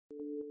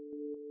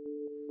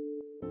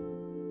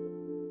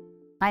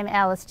I'm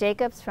Alice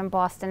Jacobs from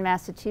Boston,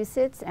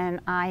 Massachusetts, and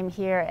I'm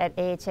here at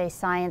AHA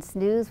Science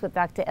News with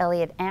Dr.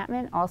 Elliott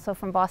Antman, also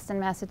from Boston,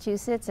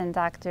 Massachusetts, and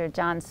Dr.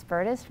 John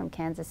Spertus from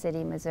Kansas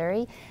City,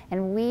 Missouri.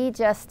 And we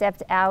just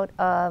stepped out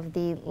of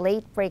the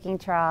late-breaking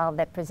trial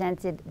that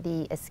presented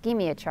the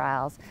ISCHEMIA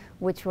Trials,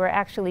 which were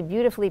actually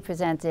beautifully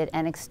presented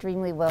and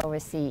extremely well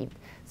received.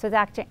 So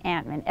Dr.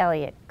 Antman,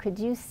 Elliott, could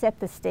you set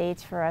the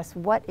stage for us?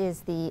 What is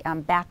the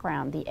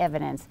background, the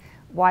evidence?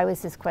 Why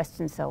was this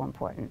question so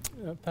important?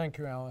 Thank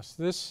you, Alice.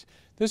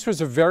 This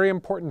was a very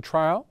important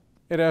trial.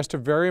 It asked a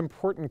very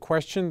important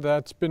question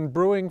that's been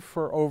brewing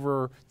for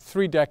over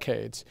 3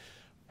 decades.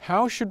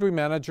 How should we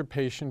manage a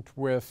patient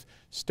with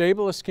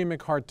stable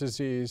ischemic heart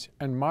disease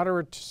and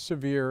moderate to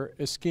severe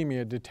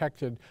ischemia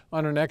detected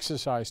on an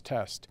exercise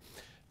test?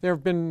 There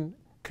have been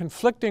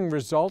conflicting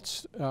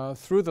results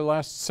through the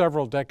last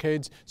several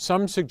decades,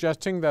 some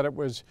suggesting that it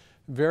was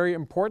very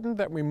important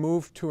that we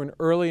move to an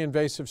early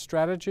invasive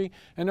strategy,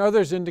 and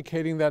others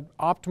indicating that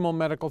optimal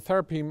medical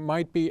therapy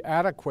might be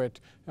adequate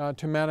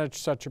to manage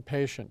such a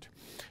patient.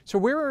 So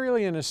we're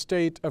really in a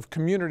state of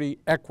community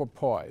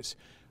equipoise.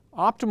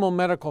 Optimal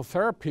medical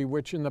therapy,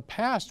 which in the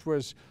past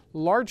was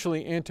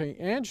largely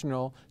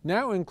anti-anginal,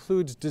 now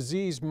includes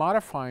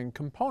disease-modifying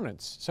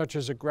components, such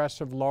as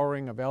aggressive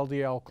lowering of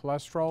LDL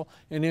cholesterol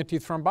and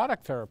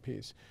antithrombotic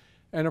therapies.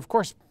 And of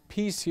course,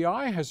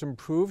 PCI has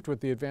improved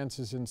with the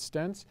advances in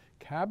stents.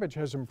 CABG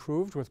has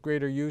improved with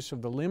greater use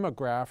of the Lima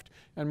graft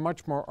and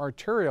much more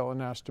arterial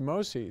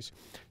anastomoses.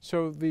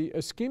 So the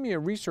ischemia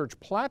research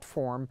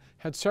platform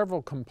had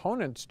several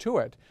components to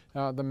it.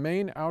 The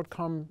main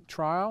outcome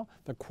trial,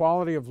 the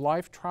quality of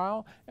life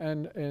trial,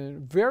 and a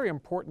very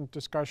important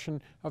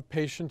discussion of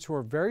patients who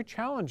are very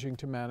challenging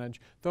to manage,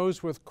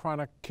 those with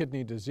chronic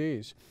kidney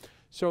disease.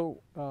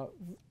 So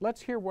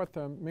let's hear what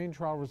the main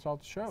trial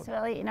results showed. So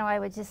Elliott,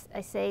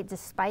 I say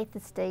despite the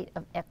state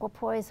of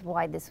equipoise,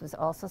 why this was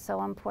also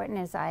so important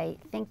is I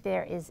think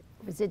there is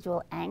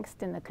residual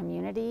angst in the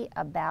community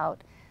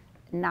about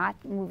not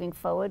moving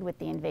forward with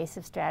the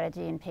invasive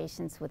strategy in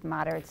patients with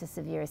moderate to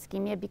severe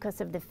ischemia because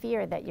of the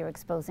fear that you're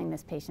exposing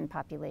this patient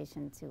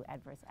population to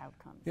adverse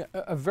outcomes. Yeah,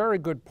 a very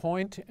good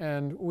point,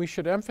 and we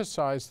should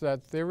emphasize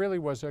that there really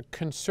was a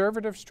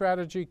conservative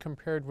strategy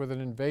compared with an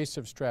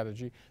invasive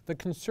strategy. The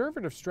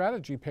conservative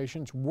strategy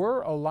patients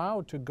were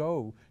allowed to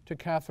go to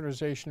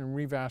catheterization and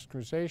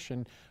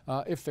revascularization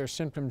if their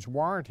symptoms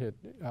warranted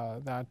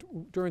that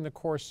during the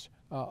course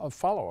of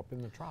follow-up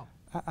in the trial.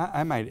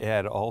 I might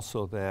add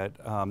also that,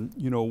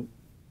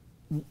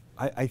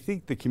 I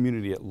think the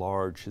community at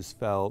large has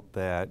felt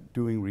that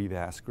doing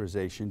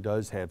revascularization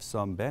does have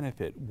some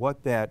benefit.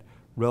 What that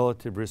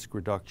relative risk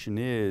reduction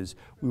is,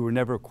 we were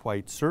never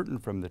quite certain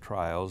from the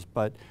trials,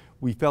 but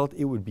we felt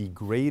it would be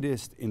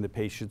greatest in the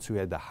patients who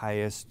had the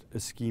highest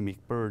ischemic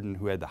burden,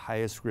 who had the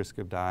highest risk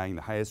of dying,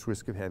 the highest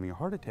risk of having a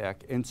heart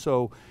attack. And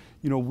so,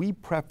 we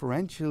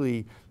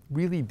preferentially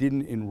really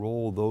didn't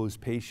enroll those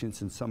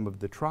patients in some of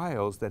the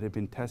trials that have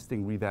been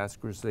testing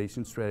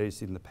revascularization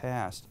strategies in the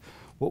past.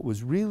 What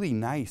was really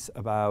nice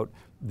about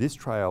this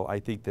trial, I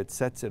think, that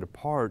sets it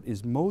apart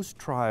is most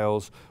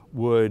trials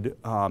would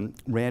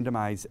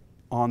randomize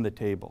on the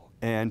table.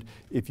 And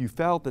if you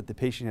felt that the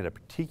patient had a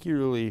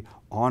particularly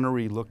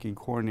ornery looking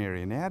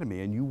coronary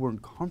anatomy and you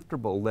weren't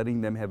comfortable letting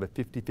them have a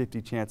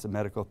 50-50 chance of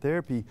medical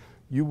therapy,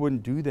 you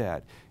wouldn't do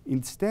that.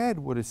 Instead,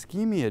 what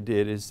ischemia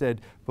did is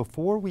said,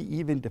 before we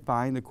even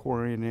define the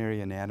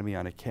coronary anatomy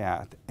on a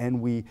cath, and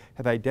we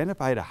have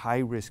identified a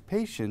high-risk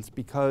patients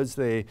because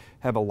they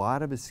have a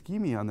lot of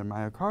ischemia on their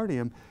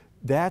myocardium,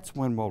 that's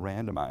when we'll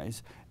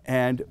randomize.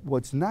 And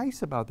what's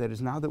nice about that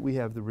is now that we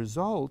have the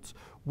results,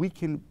 we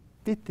can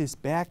fit this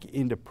back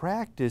into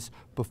practice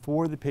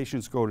before the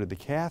patients go to the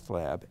cath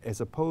lab, as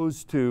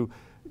opposed to,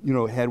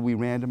 had we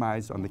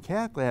randomized on the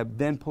cath lab,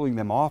 then pulling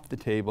them off the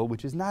table,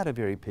 which is not a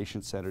very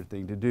patient-centered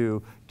thing to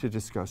do, to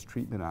discuss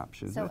treatment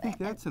options. So I think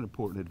that's an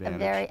important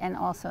advantage. And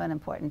also an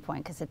important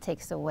point, because it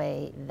takes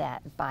away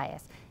that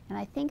bias. And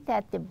I think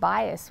that the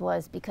bias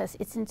was because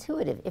it's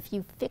intuitive. If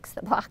you fix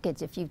the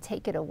blockage, if you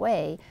take it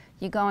away,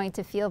 you're going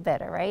to feel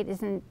better, right?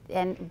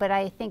 But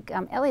I think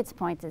Elliott's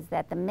point is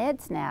that the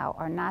meds now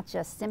are not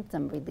just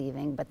symptom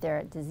relieving, but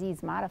they're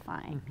disease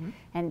modifying.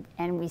 Mm-hmm.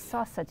 And we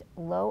saw such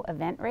low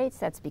event rates.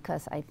 That's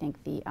because I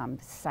think the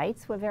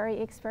sites were very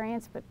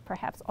experienced, but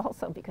perhaps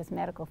also because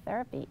medical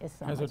therapy is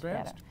so much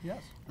better.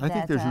 Yes. I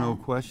think there's no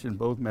question,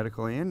 both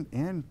medical and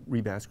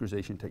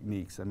revascularization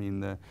techniques. I mean,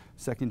 the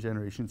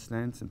second-generation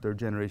stents and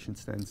third-generation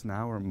stents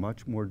now are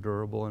much more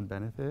durable and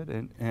benefit,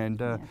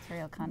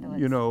 arterial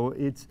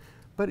conduits.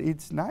 But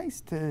it's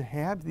nice to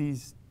have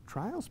these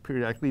trials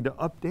periodically to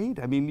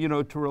update. I mean,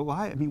 to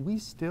rely. I mean, we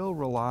still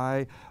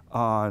rely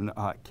on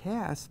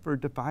CAS for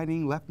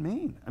defining left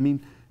main. I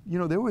mean,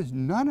 there was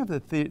none of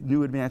the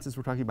new advances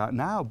we're talking about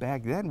now.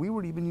 Back then, we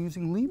weren't even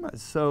using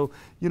Limas. So,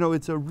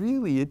 it's a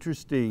really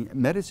interesting,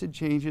 medicine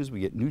changes, we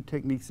get new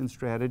techniques and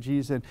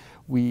strategies, and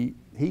we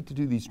hate to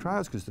do these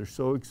trials because they're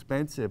so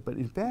expensive, but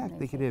in fact,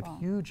 they can have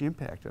huge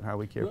impact on how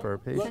we care for our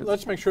patients.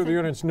 Let's make sure the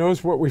audience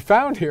knows what we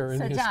found here.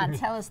 So John,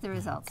 tell us the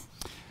results.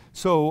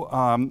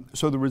 So,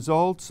 so the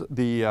results,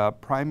 the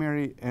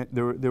primary,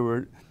 there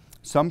were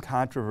some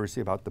controversy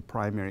about the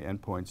primary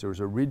endpoints. There was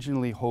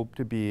originally hoped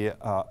to be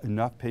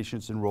enough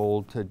patients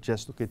enrolled to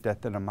just look at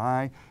death in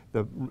MI.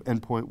 The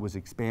endpoint was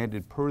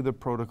expanded per the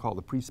protocol,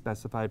 the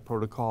pre-specified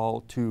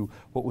protocol, to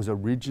what was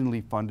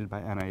originally funded by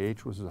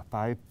NIH, which was a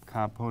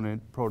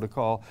 5-component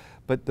protocol.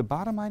 But the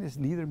bottom line is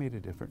neither made a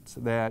difference.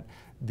 That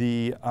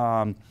the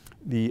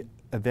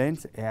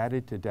events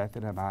added to death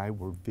in MI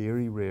were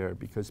very rare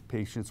because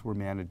patients were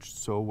managed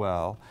so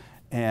well.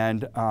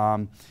 And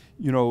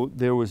you know,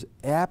 there was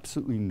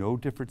absolutely no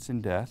difference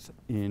in death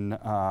in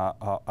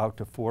out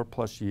to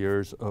 4+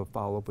 years of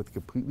follow-up with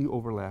completely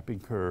overlapping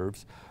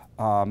curves.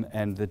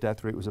 And the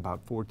death rate was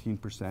about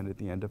 14% at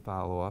the end of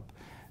follow-up.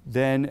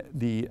 Then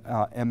the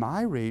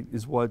MI rate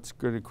is what's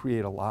going to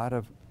create a lot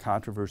of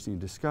controversy and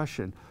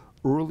discussion.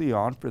 Early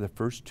on, for the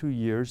first 2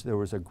 years, there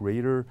was a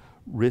greater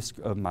risk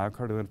of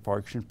myocardial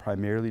infarction,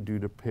 primarily due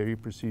to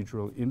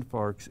peri-procedural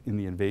infarcts in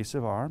the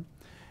invasive arm,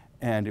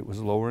 and it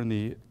was lower in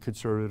the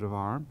conservative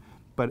arm.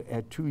 But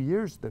at 2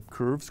 years, the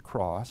curves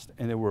crossed,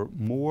 and there were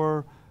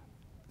more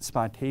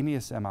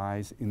spontaneous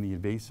MIs in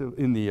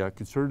the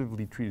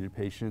conservatively treated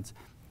patients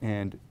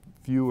and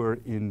fewer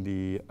in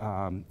the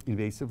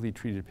invasively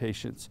treated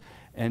patients.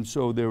 And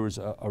so there was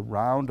a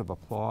round of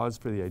applause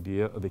for the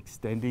idea of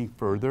extending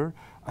further.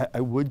 I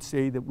would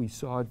say that we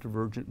saw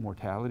divergent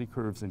mortality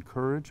curves in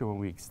COURAGE, and when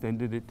we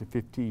extended it to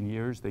 15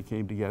 years, they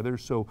came together.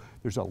 So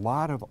there's a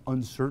lot of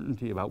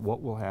uncertainty about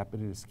what will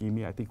happen in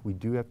ischemia. I think we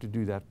do have to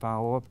do that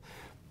follow-up.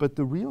 But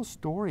the real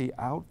story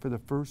out for the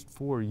first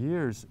 4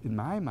 years, in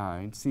my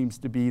mind, seems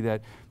to be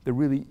that there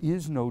really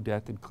is no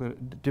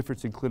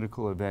difference in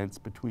clinical events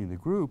between the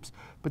groups,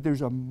 but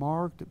there's a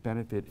marked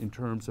benefit in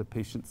terms of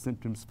patient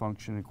symptoms,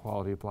 function, and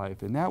quality of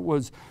life. And that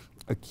was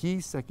a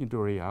key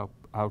secondary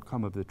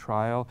outcome of the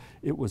trial.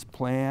 It was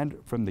planned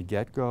from the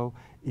get-go.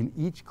 In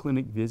each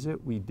clinic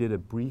visit, we did a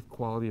brief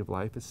quality of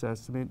life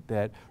assessment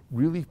that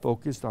really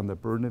focused on the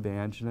burden of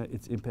angina,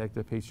 its impact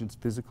on patients'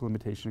 physical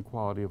limitation and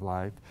quality of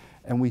life,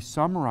 and we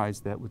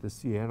summarized that with the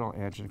Seattle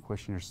Angina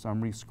Questionnaire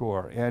Summary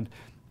Score. And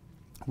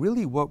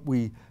really what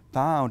we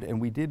found, and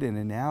we did an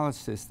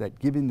analysis that,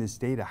 given this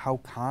data, how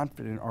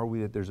confident are we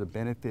that there's a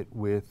benefit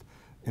with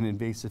an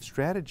invasive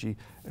strategy,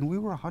 and we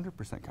were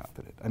 100%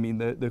 confident. I mean,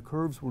 the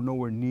curves were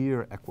nowhere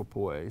near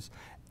equipoise.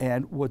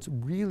 And what's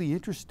really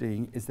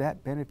interesting is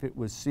that benefit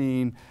was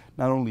seen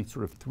not only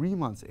sort of 3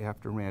 months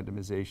after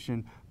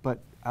randomization,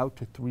 but out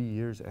to 3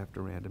 years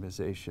after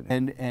randomization.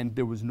 And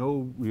there was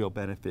no real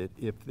benefit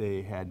if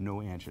they had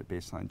no angina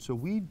baseline. So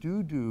we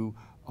do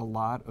a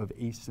lot of,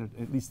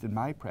 at least in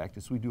my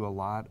practice, we do a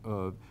lot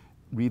of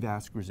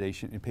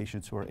revascularization in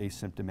patients who are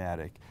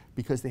asymptomatic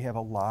because they have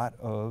a lot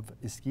of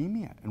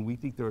ischemia, and we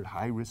think they're at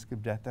high risk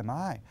of death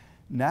MI.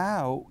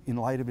 Now, in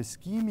light of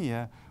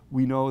ischemia,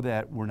 we know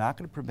that we're not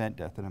going to prevent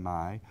death in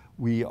MI.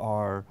 We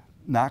are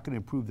not going to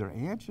improve their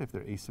angina if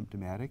they're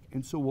asymptomatic.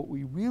 And so what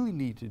we really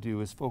need to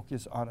do is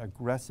focus on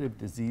aggressive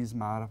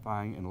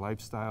disease-modifying and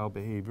lifestyle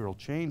behavioral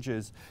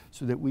changes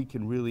so that we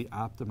can really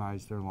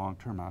optimize their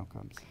long-term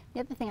outcomes. The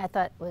other thing I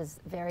thought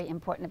was very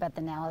important about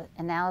the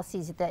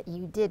analyses that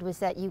you did was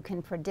that you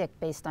can predict,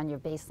 based on your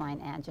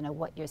baseline angina,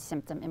 what your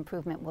symptom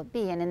improvement will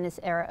be. And in this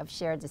era of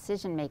shared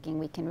decision making,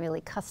 we can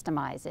really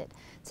customize it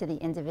to the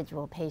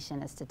individual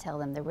patient as to tell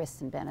them the risks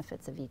and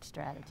benefits of each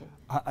strategy.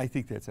 I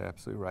think that's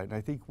absolutely right. And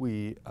I think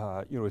we,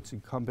 you know, it's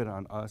incumbent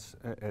on us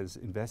as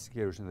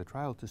investigators in the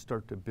trial to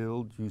start to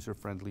build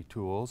user-friendly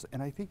tools.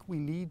 And I think we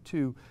need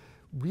to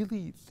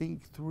really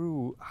think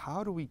through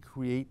how do we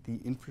create the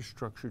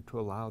infrastructure to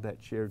allow that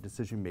shared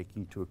decision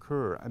making to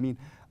occur. I mean,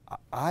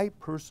 I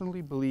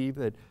personally believe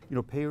that, you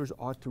know, payers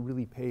ought to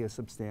really pay a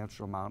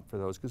substantial amount for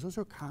those, because those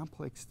are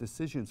complex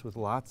decisions with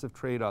lots of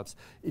trade-offs.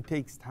 It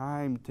takes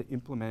time to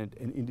implement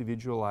and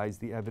individualize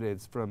the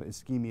evidence from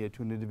ischemia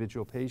to an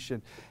individual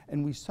patient,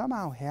 and we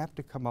somehow have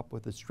to come up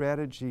with a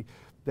strategy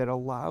that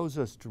allows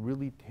us to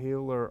really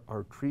tailor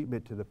our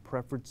treatment to the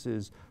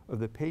preferences of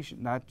the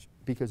patient, not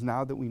because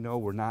now that we know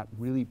we're not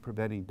really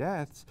preventing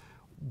deaths,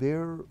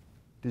 their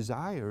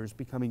desires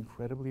become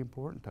incredibly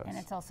important to us. And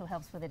it also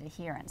helps with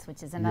adherence,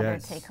 which is another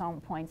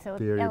take-home point. So,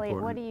 Elliott,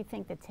 what do you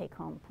think the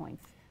take-home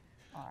points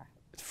are?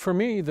 For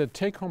me, the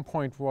take-home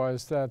point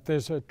was that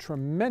there's a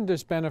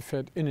tremendous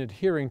benefit in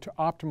adhering to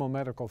optimal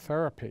medical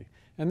therapy.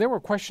 And there were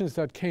questions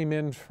that came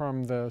in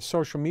from the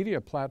social media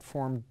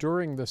platform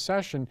during the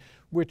session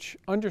which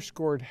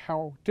underscored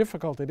how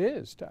difficult it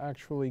is to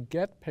actually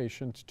get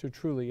patients to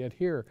truly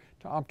adhere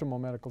to optimal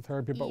medical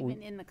therapy.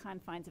 Even in the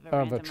confines of a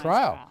randomized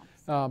trial.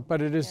 So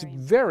but it is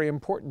very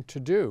important to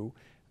do.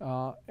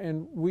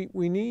 And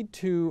we need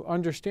to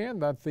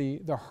understand that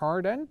the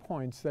hard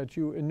endpoints that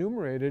you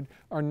enumerated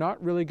are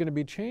not really going to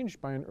be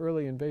changed by an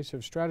early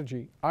invasive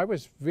strategy. I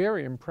was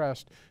very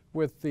impressed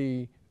with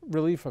the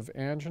relief of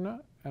angina,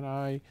 and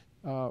I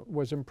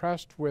was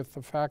impressed with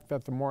the fact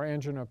that the more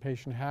angina a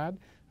patient had,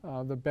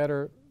 the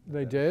better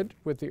they did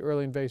with the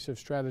early invasive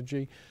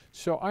strategy.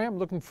 So I am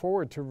looking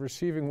forward to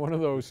receiving one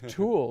of those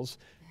tools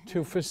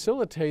to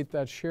facilitate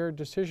that shared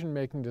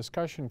decision-making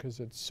discussion because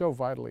it's so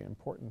vitally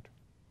important.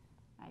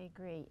 I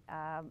agree.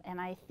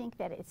 And I think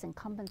that it's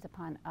incumbent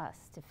upon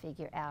us to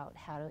figure out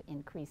how to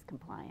increase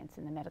compliance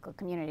in the medical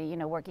community. You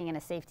know, working in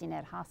a safety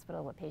net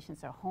hospital where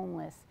patients are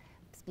homeless,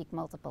 speak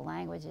multiple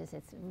languages,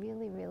 it's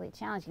really, really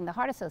challenging. The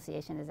Heart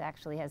Association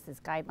actually has this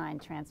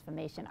guideline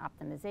transformation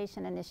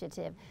optimization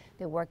initiative.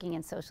 They're working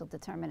in social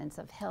determinants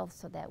of health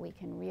so that we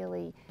can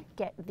really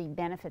get the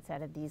benefits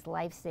out of these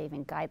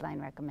life-saving guideline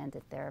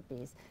recommended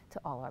therapies to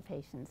all our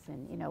patients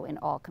and, you know, in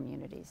all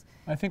communities.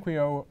 I think we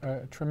owe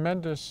a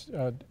tremendous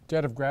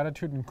debt of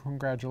gratitude and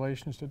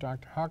congratulations to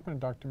Dr. Hochman and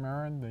Dr.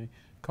 Marin, the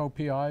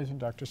co-PIs, and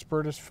Dr.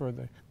 Spertus for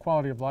the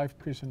quality of life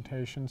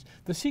presentations.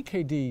 The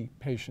CKD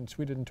patients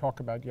we didn't talk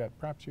about yet.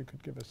 Perhaps you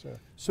could give us a...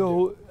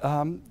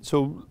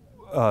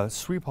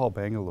 Sripal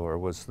Bangalore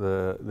was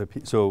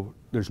so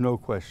there's no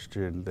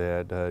question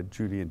that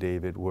Judy and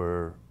David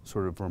were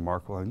sort of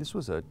remarkable. I mean, this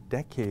was a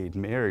decade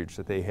marriage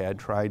that they had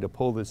trying to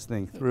pull this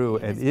thing through,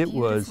 and it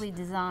was beautifully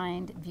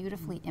designed,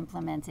 beautifully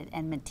implemented,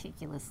 and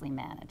meticulously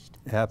managed.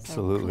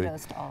 Absolutely. So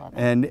kudos to all of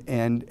them.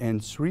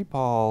 And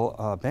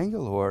Sripal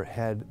Bangalore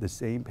had the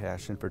same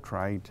passion for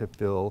trying to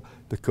fill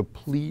the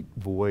complete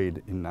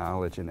void in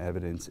knowledge and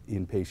evidence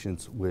in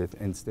patients with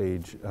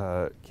end-stage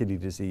kidney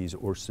disease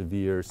or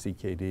severe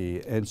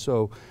CKD. And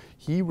so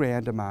he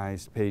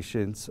randomized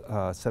patients,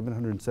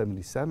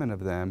 777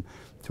 of them,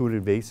 to an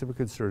invasive or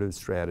conservative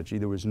strategy.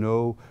 There was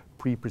no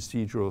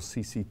pre-procedural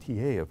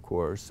CCTA, of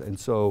course, and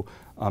so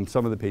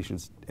some of the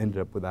patients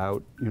ended up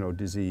without, you know,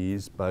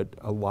 disease, but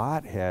a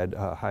lot had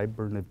a high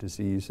burden of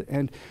disease.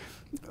 And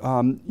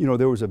you know,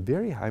 there was a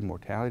very high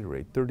mortality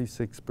rate,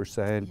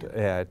 36%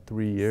 at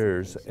 3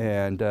 years,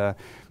 and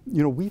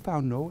you know, we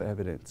found no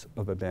evidence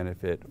of a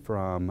benefit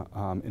from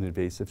an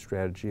invasive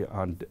strategy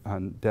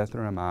on death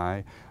or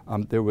MI.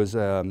 There was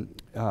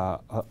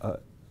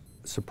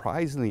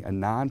surprisingly a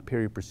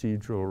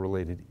non-peri-procedural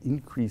related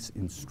increase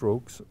in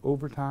strokes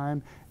over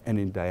time and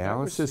in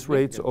dialysis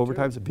rates over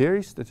time. It's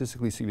very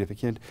statistically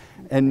significant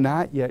and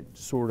not yet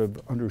sort of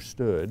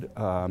understood.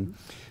 And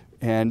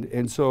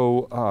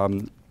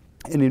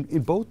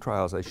in both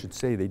trials, I should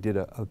say, they did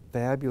a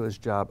fabulous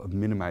job of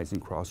minimizing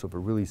crossover,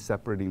 really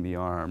separating the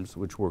arms,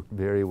 which worked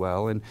very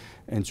well, and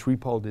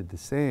Sripal did the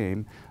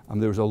same.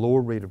 There was a lower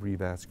rate of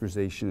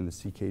revascularization in the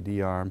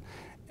CKD arm,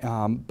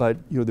 but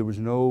you know, there was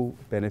no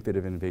benefit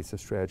of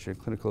invasive strategy in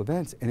clinical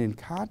events. And in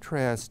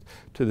contrast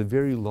to the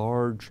very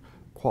large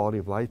quality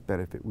of life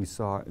benefit we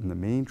saw in the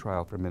main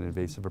trial from an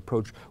invasive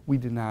approach, we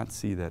did not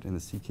see that in the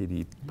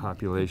CKD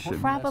population.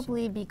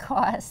 Probably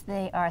because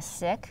they are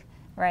sick,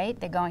 right?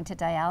 They're going to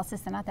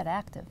dialysis, they're not that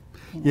active.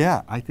 You know?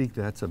 Yeah, I think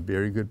that's a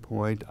very good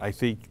point. I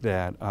think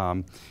that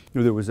you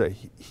know, there was a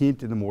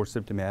hint in the more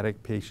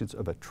symptomatic patients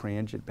of a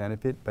transient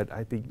benefit, but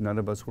I think none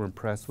of us were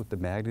impressed with the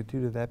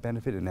magnitude of that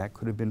benefit, and that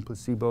could have been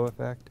placebo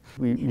effect.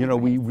 You know,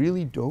 we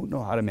really don't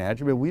know how to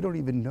measure it. We don't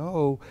even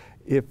know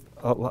if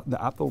the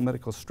optimal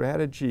medical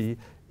strategy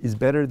is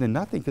better than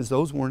nothing, because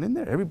those weren't in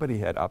there. Everybody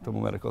had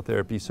optimal medical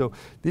therapy. So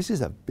this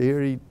is a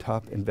very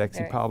tough and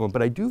vexing problem,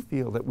 but I do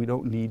feel that we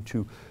don't need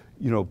to,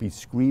 you know, be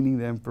screening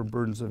them for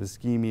burdens of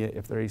ischemia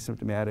if they're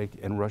asymptomatic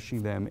and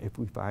rushing them if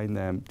we find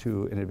them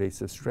to an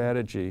invasive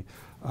strategy,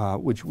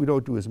 which we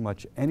don't do as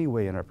much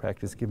anyway in our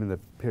practice given the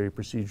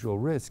peri-procedural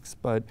risks,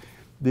 but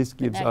this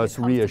gives us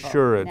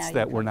reassurance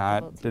that we're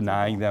not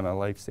denying them a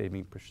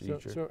life-saving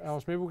procedure. So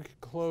Alice, maybe we could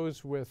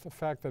close with the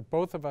fact that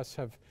both of us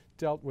have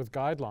dealt with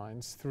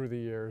guidelines through the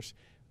years.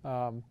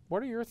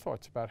 What are your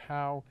thoughts about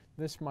how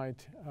this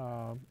might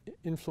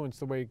influence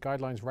the way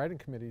guidelines writing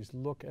committees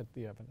look at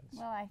the evidence?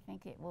 Well, I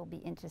think it will be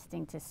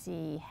interesting to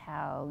see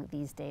how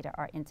these data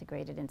are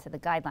integrated into the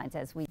guidelines.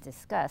 As we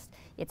discussed,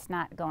 it's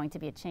not going to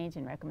be a change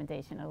in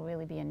recommendation. It'll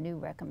really be a new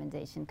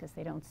recommendation because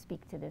they don't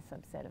speak to this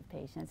subset of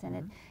patients.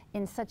 And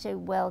in such a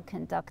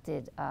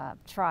well-conducted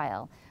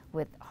trial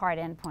with hard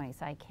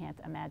endpoints, I can't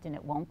imagine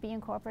it won't be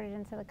incorporated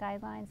into the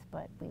guidelines,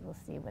 but we will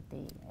see what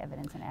the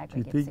evidence in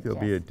aggregate suggests. Do you think there'll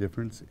be a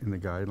difference in the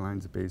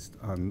guidelines based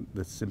on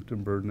the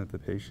symptom burden of the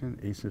patient,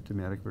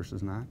 asymptomatic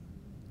versus not?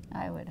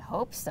 I would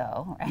hope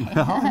so, right?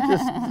 Well,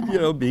 just, you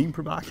know, being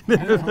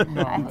provocative.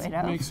 I would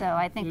hope so.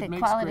 I think the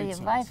quality of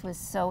life was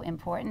so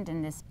important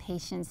in this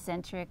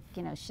patient-centric,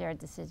 you know, shared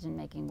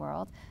decision-making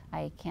world.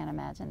 I can't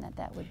imagine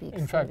that would be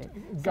excluded.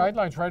 In fact,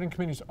 guidelines writing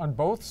committees on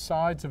both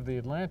sides of the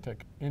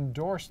Atlantic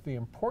endorsed the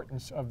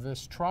importance of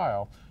this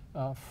trial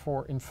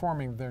for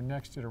informing their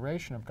next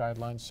iteration of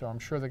guidelines, so I'm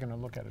sure they're going to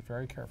look at it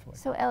very carefully.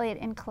 So Elliott,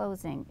 in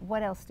closing,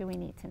 what else do we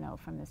need to know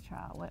from this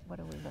trial? What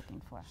are we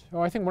looking for?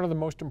 So I think one of the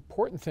most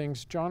important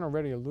things John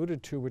already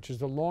alluded to, which is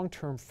the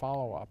long-term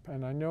follow-up,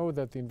 and I know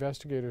that the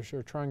investigators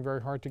are trying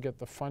very hard to get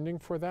the funding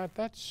for that.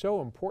 That's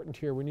so important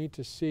here. We need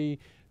to see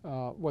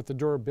what the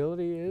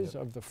durability is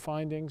of the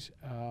findings.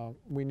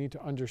 We need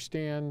to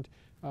understand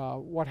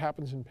what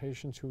happens in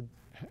patients who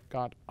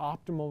got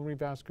optimal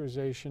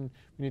revascularization.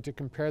 We need to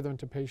compare them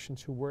to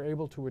patients who were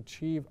able to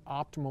achieve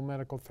optimal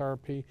medical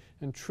therapy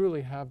and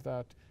truly have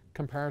that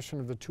comparison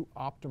of the two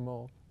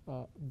optimal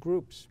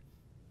groups.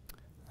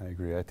 I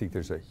agree. I think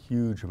there's a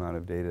huge amount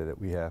of data that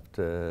we have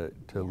to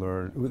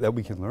learn, that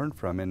we can learn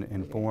from and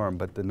inform,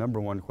 but the number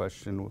one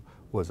question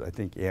was, I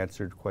think,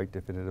 answered quite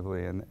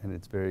definitively, and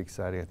it's very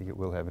exciting. I think it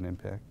will have an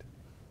impact.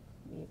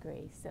 We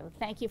agree. So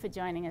thank you for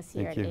joining us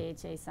here at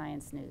AHA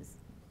Science News.